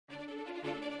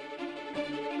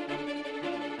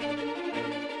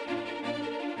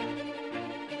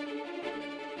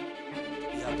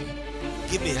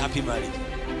give me a happy marriage.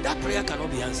 That prayer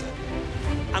cannot be answered.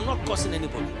 I'm not cursing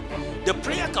anybody. The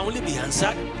prayer can only be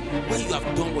answered when you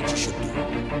have done what you should do.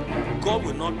 God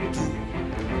will not do.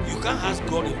 You can't ask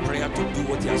God in prayer to do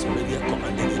what He has already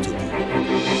commanded you to do.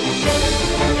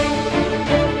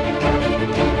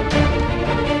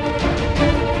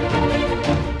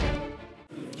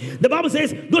 The Bible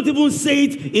says, don't even say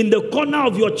it in the corner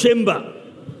of your chamber.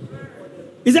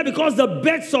 Is that because the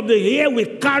birds of the air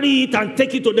will carry it and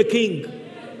take it to the king?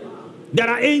 There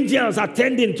are angels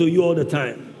attending to you all the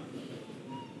time.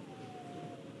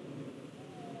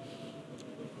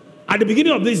 At the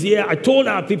beginning of this year, I told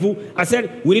our people, I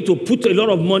said, we need to put a lot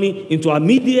of money into our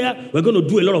media. We're going to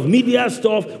do a lot of media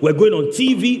stuff. We're going on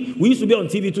TV. We used to be on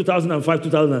TV 2005,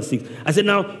 2006. I said,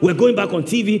 now we're going back on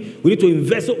TV. We need to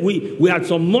invest. We had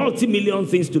some multi-million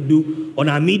things to do on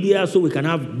our media so we can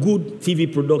have good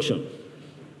TV production.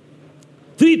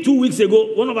 2 weeks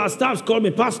ago, one of our staffs called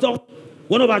me, Pastor.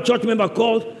 One of our church members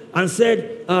called and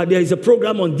said, there is a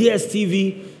program on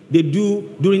DSTV they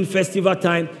do during festival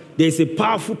time. There is a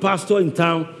powerful pastor in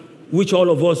town, which all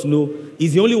of us know.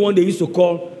 He's the only one they used to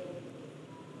call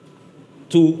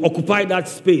to occupy that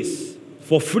space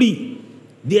for free.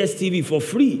 DSTV for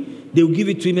free. They will give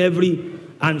it to him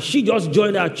and she just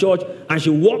joined our church and she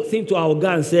walked into our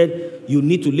guy and said, you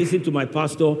need to listen to my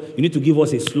pastor. You need to give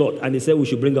us a slot. And they said we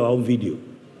should bring our own video.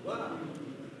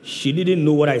 She didn't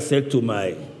know what I said to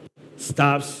my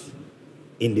staffs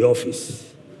in the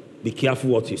office. Be careful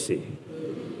what you say.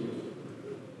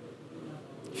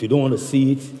 If you don't want to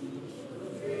see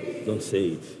it, don't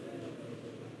say it.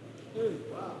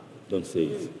 Don't say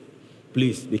it.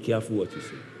 Please be careful what you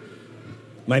say.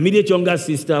 My immediate younger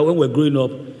sister, when we were growing up,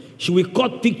 she would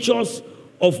cut pictures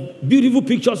of beautiful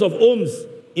pictures of homes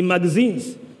in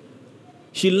magazines.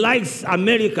 She likes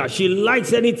America. She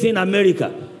likes anything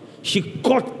America. She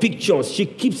cut pictures. She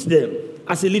keeps them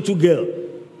as a little girl.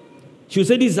 She would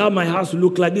say, this is how my house will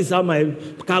look like. This is how my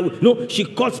car will. No, she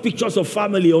cuts pictures of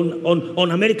family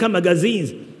on American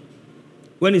magazines.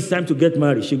 When it's time to get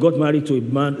married, she got married to a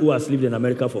man who has lived in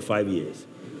America for 5 years.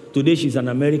 Today, she's an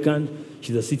American.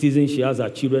 She's a citizen. She has her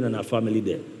children and her family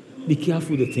there. Be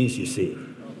careful the things you say.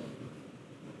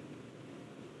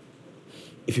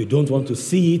 If you don't want to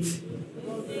see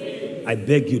it, I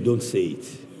beg you, don't say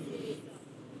it.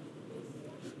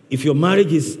 If your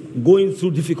marriage is going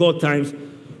through difficult times,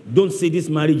 don't say this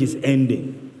marriage is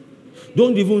ending.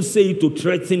 Don't even say it to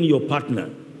threaten your partner.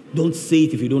 Don't say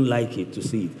it if you don't like it to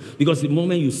say it. Because the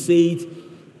moment you say it,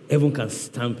 everyone can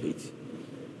stamp it.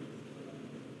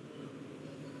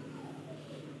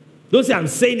 Don't say, I'm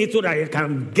saying it so that I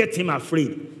can get him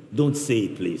afraid. Don't say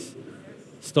it, please.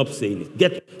 Stop saying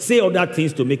it. Say other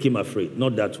things to make him afraid,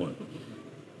 not that one.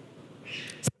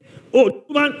 Oh,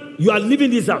 man, you are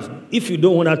leaving this house. If you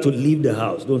don't want her to leave the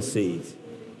house, don't say it.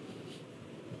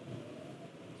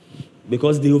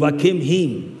 Because they overcame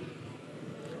him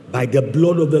by the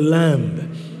blood of the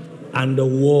Lamb and the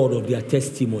word of their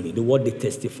testimony, the word they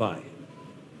testify.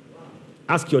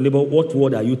 Ask your neighbor, what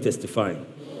word are you testifying?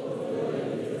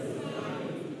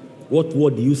 What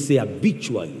word do you say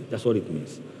habitually? That's what it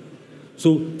means.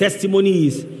 So testimony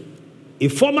is a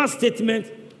formal statement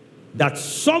that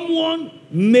someone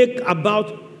make about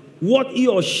what he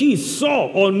or she saw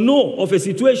or know of a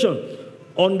situation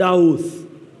under oath.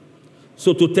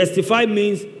 So to testify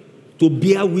means to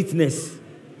bear witness.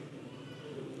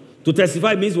 To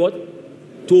testify means what?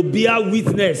 To bear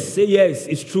witness. Say yes,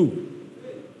 it's true.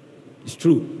 It's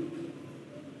true.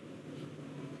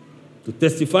 To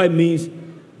testify means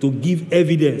to give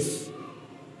evidence.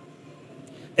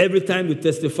 Every time you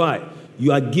testify,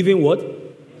 you are giving what?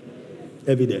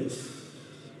 Evidence.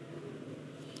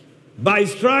 By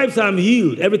stripes I'm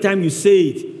healed. Every time you say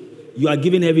it, you are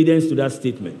giving evidence to that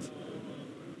statement.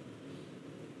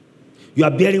 You are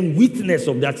bearing witness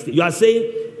of that statement. You are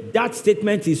saying that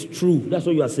statement is true. That's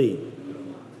what you are saying.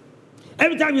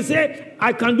 Every time you say,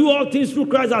 I can do all things through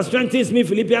Christ that strengthens me,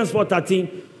 Philippians 4:13,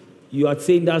 you are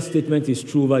saying that statement is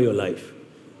true over your life.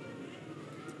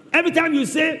 Every time you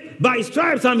say, by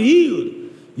stripes I'm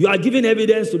healed, you are giving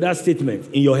evidence to that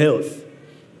statement in your health.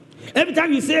 Every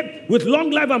time you say, with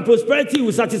long life and prosperity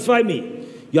will satisfy me,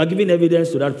 you are giving evidence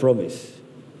to that promise.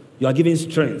 You are giving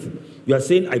strength. You are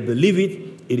saying, I believe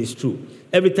it, it is true.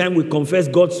 Every time we confess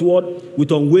God's word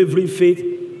with unwavering faith,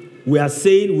 we are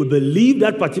saying we believe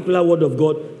that particular word of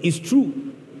God is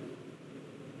true.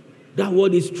 That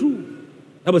word is true.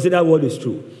 I must say that word is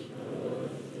true.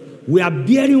 We are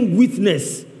bearing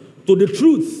witness to the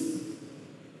truth.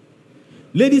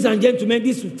 Ladies and gentlemen,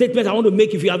 this statement I want to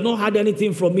make, if you have not heard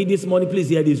anything from me this morning, please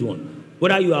hear this one.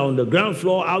 Whether you are on the ground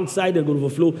floor, outside, the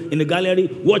overflow, in the gallery,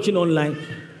 watching online,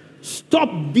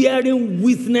 Stop bearing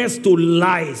witness to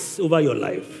lies over your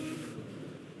life.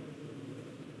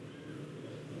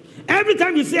 Every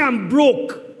time you say, I'm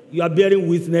broke, you are bearing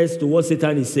witness to what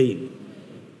Satan is saying.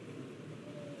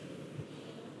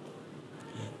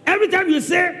 Every time you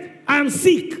say, I'm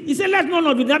sick, he said, let none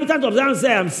of the inhabitants of Zion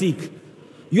say, I'm sick.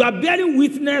 You are bearing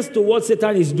witness to what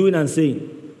Satan is doing and saying.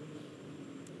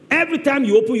 Every time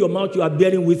you open your mouth, you are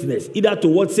bearing witness, either to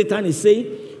what Satan is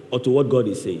saying or to what God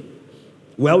is saying.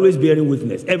 We're always bearing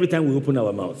witness every time we open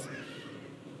our mouth.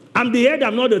 I'm the head,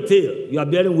 I'm not the tail. You are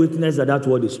bearing witness that that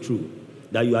word is true.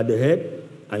 That you are the head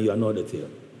and you are not the tail.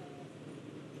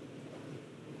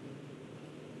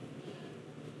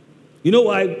 You know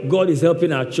why God is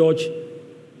helping our church?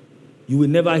 You will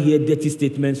never hear dirty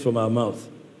statements from our mouth.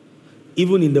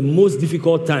 Even in the most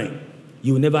difficult time,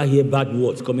 you will never hear bad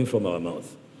words coming from our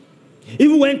mouth.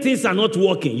 Even when things are not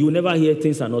working, you will never hear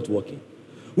things are not working.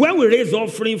 When we raise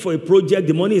offering for a project,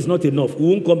 the money is not enough. We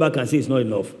won't come back and say it's not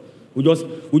enough. We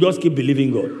just keep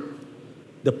believing God.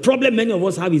 The problem many of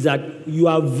us have is that you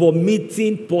are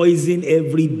vomiting poison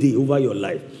every day over your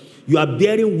life. You are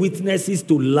bearing witnesses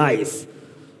to lies.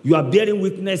 You are bearing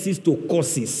witnesses to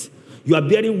curses. You are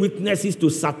bearing witnesses to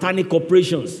satanic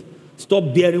operations.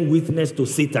 Stop bearing witness to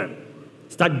Satan.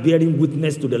 Start bearing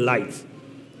witness to the light.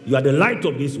 You are the light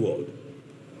of this world.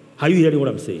 Are you hearing what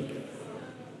I'm saying?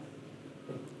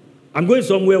 I'm going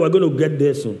somewhere. We're going to get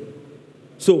there soon.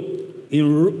 So,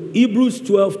 in Hebrews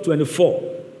 12:24,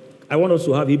 I want us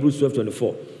to have Hebrews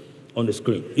 12:24 on the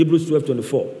screen. Hebrews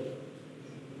 12:24.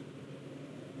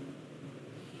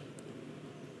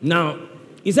 Now,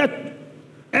 he said,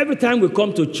 every time we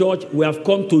come to church, we have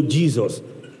come to Jesus.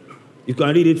 You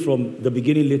can read it from the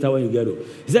beginning later when you get it.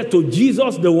 He said, to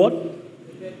Jesus the what?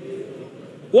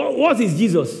 What is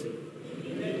Jesus?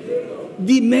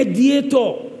 The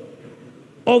mediator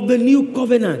of the new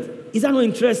covenant. Is that not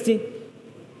interesting?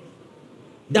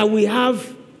 That we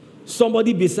have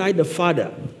somebody beside the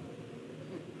Father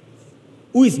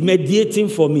who is mediating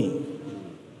for me.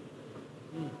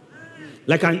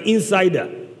 Like an insider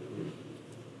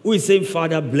who is saying,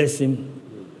 Father, bless him.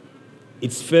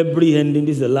 It's February ending.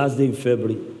 This is the last day in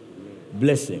February.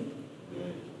 Bless him.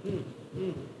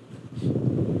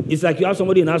 It's like you have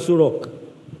somebody in Aso Rock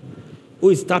who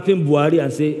is tapping Buhari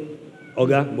and say,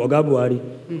 Oga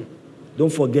Buhari,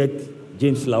 don't forget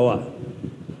James Lawal.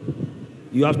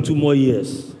 You have 2 more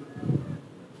years.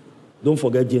 Don't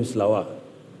forget James Lawal.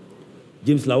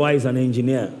 James Lawal is an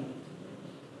engineer.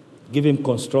 Give him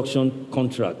construction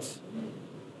contracts.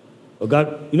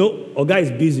 Oga, you know, Oga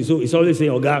is busy, so he's always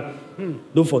saying, Oga,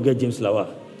 don't forget James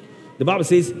Lawal. The Bible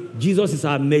says Jesus is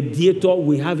our mediator.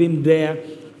 We have him there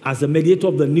as a mediator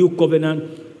of the new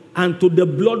covenant. And to the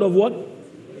blood of what?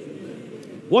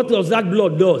 What does that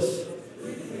blood do?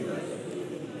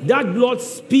 That blood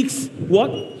speaks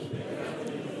what?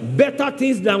 Better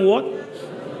things than what?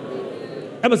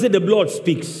 Ever say the blood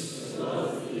speaks?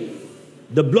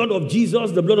 The blood of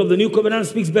Jesus, the blood of the new covenant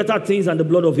speaks better things than the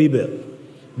blood of Abel.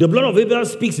 The blood of Abel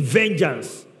speaks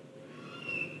vengeance.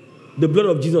 The blood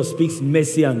of Jesus speaks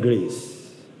mercy and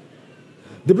grace.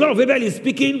 The blood of Abel is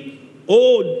speaking,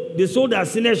 oh, the soul that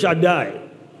sinners shall die.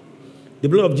 The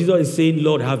blood of Jesus is saying,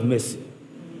 Lord, have mercy.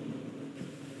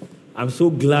 I'm so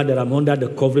glad that I'm under the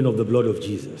covering of the blood of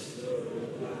Jesus.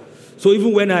 So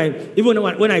even when I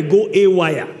go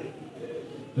AWire,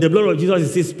 the blood of Jesus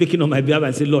is still speaking on my behalf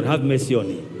and say, Lord, have mercy on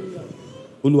me.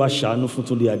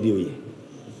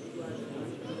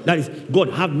 That is, God,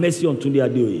 have mercy on Tunde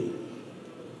Adeoye.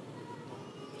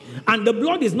 And the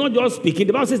blood is not just speaking.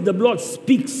 The Bible says the blood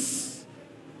speaks.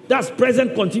 That's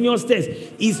present continuous tense.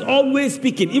 It's always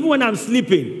speaking. Even when I'm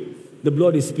sleeping, the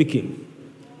blood is speaking.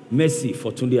 Mercy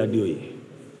for Tunde Adeoye.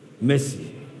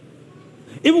 Mercy.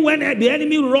 Even when the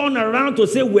enemy run around to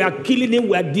say we are killing him,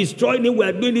 we are destroying him, we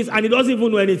are doing this, and he doesn't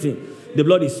even know anything, the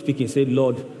blood is speaking. Say,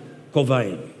 Lord, cover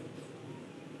him.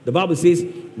 The Bible says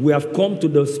we have come to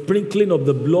the sprinkling of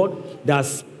the blood that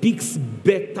speaks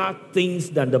better things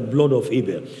than the blood of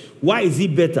Abel. Why is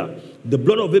it better? The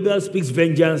blood of Abel speaks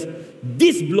vengeance.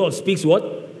 This blood speaks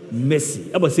what? Mercy.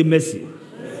 Everybody say mercy.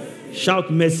 Mercy.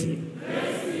 Shout mercy.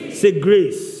 Mercy. Say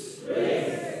grace.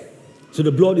 Grace. So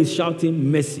the blood is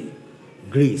shouting mercy,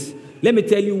 grace. Let me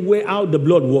tell you how the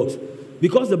blood works.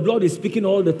 Because the blood is speaking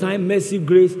all the time, mercy,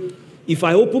 grace. If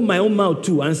I open my own mouth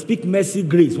too and speak mercy,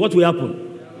 grace, what will happen?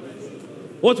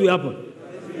 What will happen?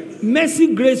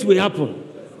 Mercy, grace will happen.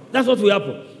 That's what will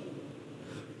happen.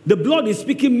 The blood is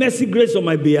speaking mercy, grace on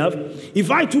my behalf.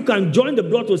 If I too can join the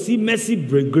blood to see mercy,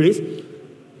 grace,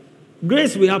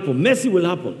 grace will happen. Mercy will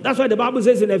happen. That's why the Bible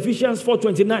says in Ephesians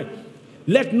 4:29,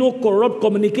 let no corrupt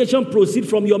communication proceed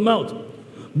from your mouth,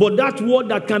 but that word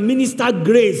that can minister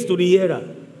grace to the hearer.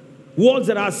 Words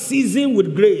that are seasoned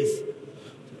with grace.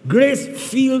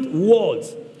 Grace-filled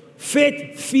words.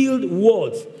 Faith-filled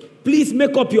words. Please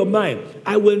make up your mind.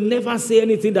 I will never say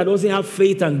anything that doesn't have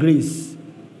faith and grace.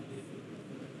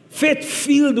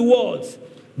 Faith-filled words.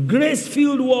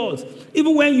 Grace-filled words.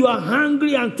 Even when you are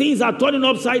hungry and things are turning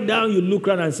upside down, you look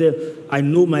around and say, I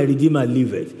know my Redeemer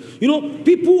liveth. You know,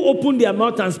 people open their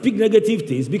mouth and speak negative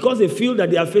things because they feel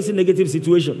that they are facing negative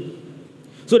situation.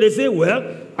 So they say, well,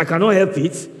 I cannot help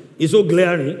it. It's so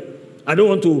glaring. I don't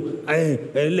want to, I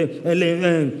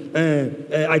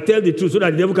tell the truth so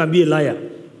that the devil can be a liar.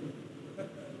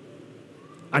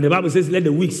 And the Bible says, let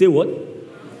the weak say what?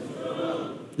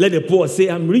 Let the poor say,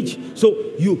 I'm rich. So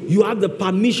you have the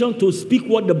permission to speak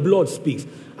what the blood speaks.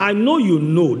 I know you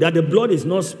know that the blood is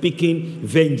not speaking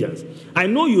vengeance. I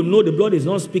know you know the blood is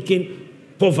not speaking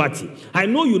poverty. I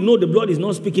know you know the blood is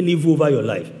not speaking evil over your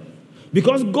life.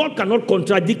 Because God cannot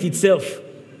contradict itself.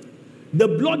 The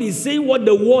blood is saying what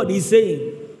the word is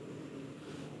saying.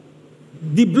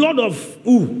 The blood of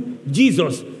who?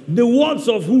 Jesus. The words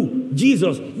of who?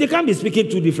 Jesus. They can't be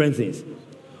speaking two different things.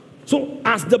 So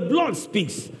as the blood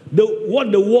speaks,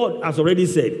 what the word has already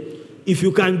said, if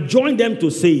you can join them to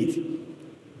say it,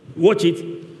 watch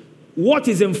it. What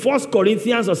is in 1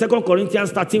 Corinthians or 2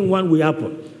 Corinthians 13:1 will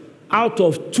happen. Out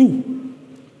of 2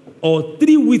 or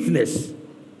 3 witnesses,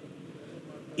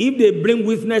 if they bring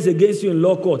witness against you in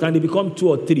law court and they become 2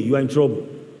 or 3, you are in trouble.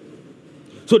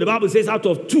 So the Bible says out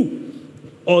of 2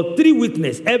 or 3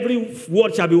 witnesses, every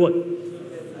word shall be what?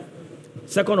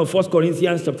 2nd or 1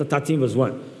 Corinthians chapter 13 verse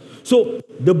 1. So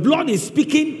the blood is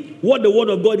speaking what the word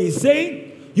of God is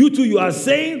saying. You two, you are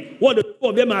saying what the 2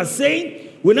 of them are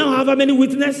saying. We now have how many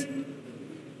witnesses?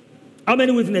 How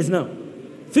many witnesses now?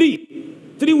 3.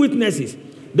 3 witnesses.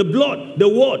 The blood, the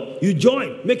word, you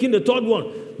join, making the 3rd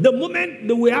one. The moment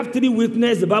that we have 3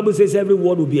 witnesses, the Bible says every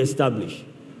word will be established.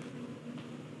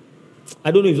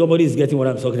 I don't know if somebody is getting what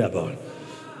I'm talking about.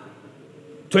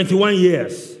 21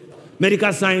 years.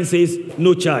 Medical science says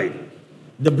no child.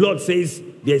 The blood says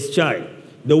there's child.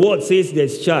 The word says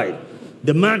there's child.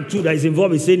 The man too that is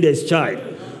involved is saying there's child.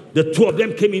 The 2 of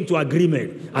them came into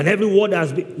agreement. And every word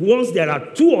has been, once there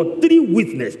are 2 or 3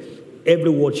 witnesses, every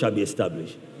word shall be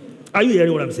established. Are you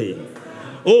hearing what I'm saying?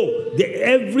 Oh,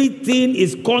 everything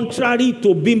is contrary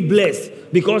to being blessed.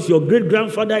 Because your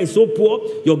great-grandfather is so poor,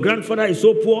 your grandfather is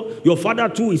so poor, your father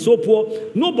too is so poor.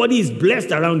 Nobody is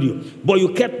blessed around you. But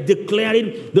you kept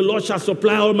declaring, the Lord shall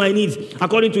supply all my needs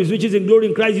according to his riches in glory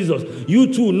in Christ Jesus.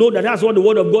 You too know that that's what the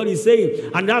word of God is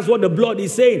saying. And that's what the blood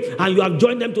is saying. And you have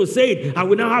joined them to say it. And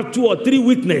we now have 2 or 3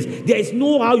 witnesses. There is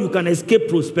no how you can escape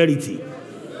prosperity.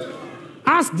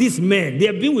 Ask these men. They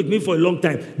have been with me for a long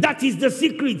time. That is the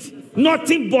secret.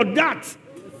 Nothing but that.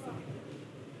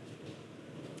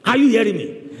 Are you hearing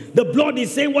me? The blood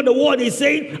is saying what the word is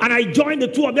saying, and I join the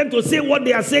 2 of them to say what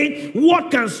they are saying. What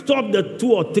can stop the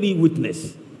 2 or 3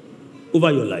 witnesses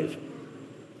over your life?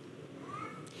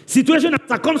 Situation and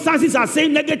circumstances are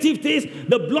saying negative things.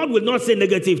 The blood will not say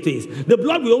negative things. The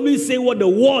blood will only say what the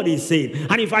word is saying.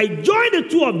 And if I join the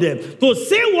 2 of them to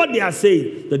say what they are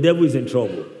saying, the devil is in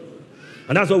trouble.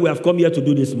 And that's what we have come here to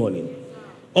do this morning.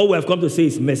 All we have come to say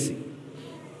is mercy,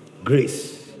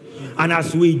 grace. And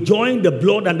as we join the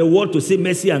blood and the word to say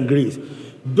mercy and grace,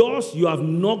 doors you have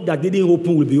knocked that didn't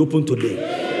open will be open today.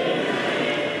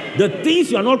 The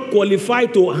things you are not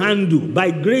qualified to handle, by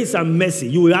grace and mercy,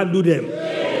 you will handle them.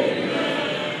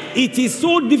 It is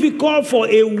so difficult for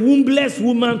a wombless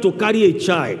woman to carry a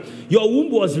child. Your womb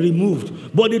was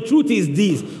removed. But the truth is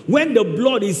this. When the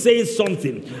blood is saying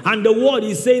something and the word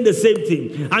is saying the same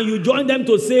thing, and you join them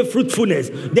to say fruitfulness,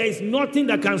 there is nothing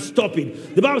that can stop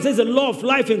it. The Bible says the law of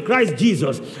life in Christ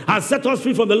Jesus has set us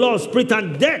free from the law of spirit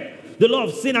and death. The law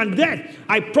of sin and death.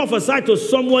 I prophesy to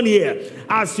someone here,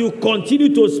 as you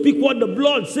continue to speak what the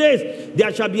blood says,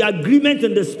 there shall be agreement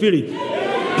in the spirit.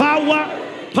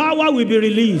 Power will be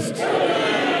released.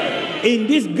 In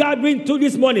this gathering to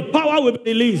this morning, power will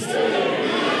be released.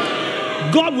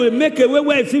 God will make a way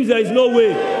where it seems there is no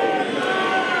way.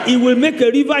 He will make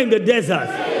a river in the desert.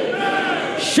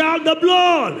 Shout the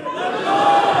blood.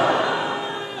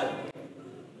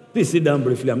 Please sit down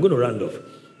briefly. I'm going to round off.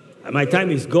 My time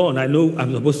is gone. I know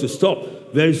I'm supposed to stop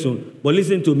very soon. But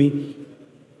listen to me.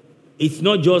 It's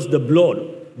not just the blood,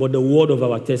 but the word of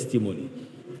our testimony.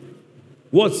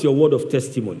 What's your word of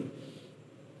testimony?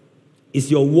 Is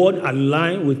your word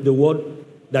aligned with the word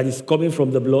that is coming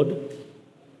from the blood?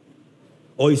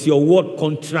 Or is your word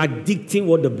contradicting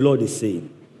what the blood is saying?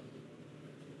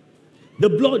 The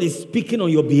blood is speaking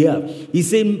on your behalf. He's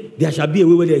saying, there shall be a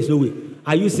way where there is no way.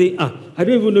 Are you saying, I don't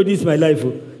even know this is my life.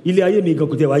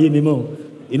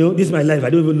 You know, this is my life. I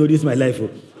don't even know this is my life.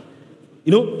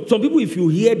 You know, some people, if you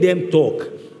hear them talk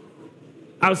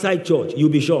outside church, you'll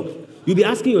be shocked. You'll be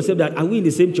asking yourself that, are we in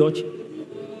the same church?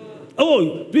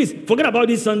 Oh, please, forget about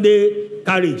this Sunday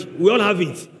carriage. We all have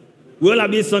it. We all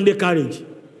have this Sunday carriage.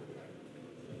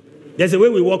 There's a way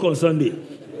we walk on Sunday.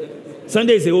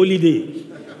 Sunday is a holy day.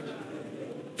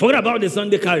 Forget about the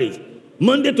Sunday carriage.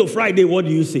 Monday to Friday, what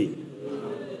do you say?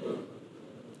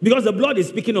 Because the blood is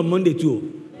speaking on Monday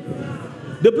too.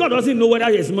 The blood doesn't know whether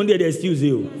it's Monday or it's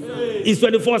Tuesday. It's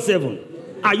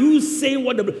 24/7. Are you saying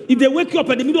what the... If they wake you up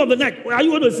in the middle of the night, are you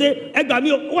going to say,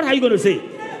 what are you going to say?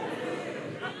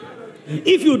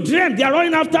 If you dream, they are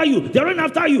running after you. They're running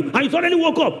after you. And you suddenly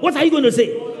woke up. What are you going to say?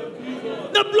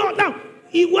 The blood. Now,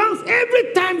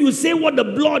 every time you say what the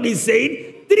blood is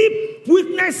saying, 3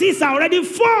 witnesses are already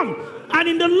formed. And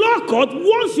in the law court,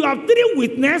 once you have 3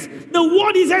 witnesses, the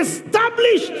word is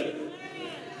established.